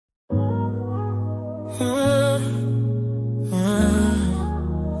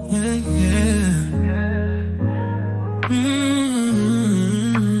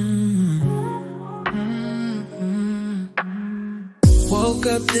Woke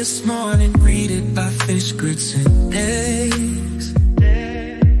up this morning greeted by fish, grits, and eggs.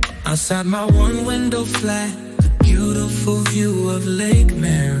 Outside my one window flat, the beautiful view of Lake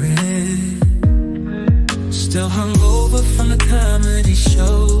Merritt. Still hungover from the comedy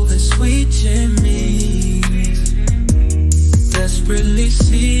show at Sweet Jimmy's. Desperately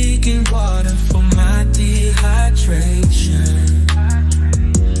seeking water for my dehydration.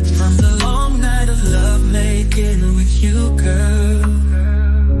 From the long night of love making with you, girl.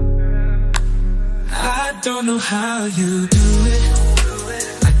 I don't know how you do it.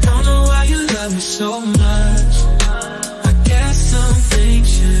 I don't know why you love me so much. I guess some things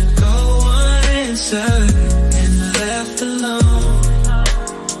should go unanswered and left alone.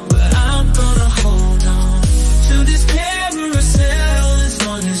 But I'm gonna hold on to this carousel as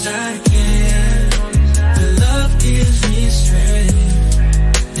long as I can. The love gives me strength,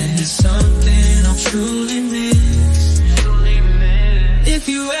 and it's something I'll truly miss. If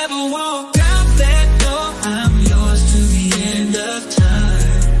you ever walk out that door, I'm yours to the end of time.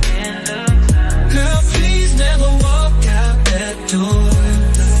 Girl, please never walk out that door.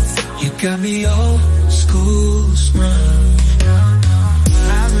 You got me old school sprung.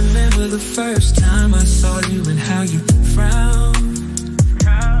 I remember the first time I saw you and how you frowned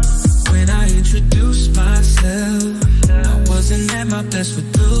when I introduced myself. I wasn't at my best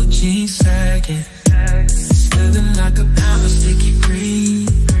with blue jeans sagging, smelling like a pound of sticky green.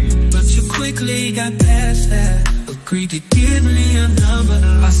 But you quickly got past that, agreed to give me a number.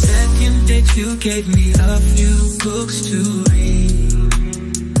 Our second date you gave me a few books to read.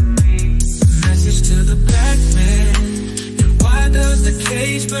 Message to the black man, and why does the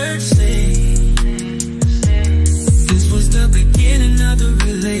cage bird sing? This was the beginning of the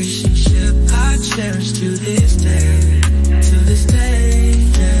relationship I cherish to this day. To this day,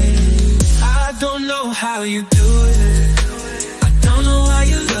 I don't know how you do it. I don't know why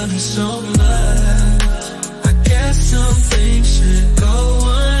you love me so much. I guess some things should go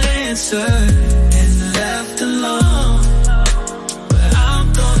unanswered and left alone. But I'm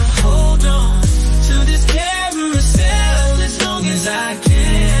gonna hold on to this carousel as long as I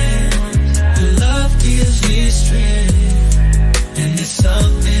can. The love gives me strength, and it's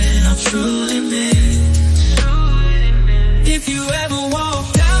something I'll truly miss. If you ever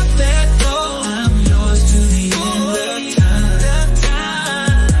walk out that door, I'm yours to the end of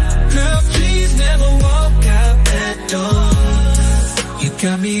time. Girl, please never walk out that door. You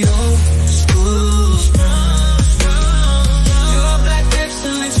got me old school sprung. Your black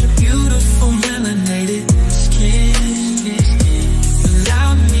excellence, your beautiful melanated skin. You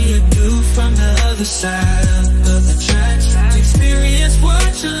allowed me to do from the other side of the tracks, experience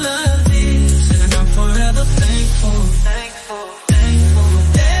what you love.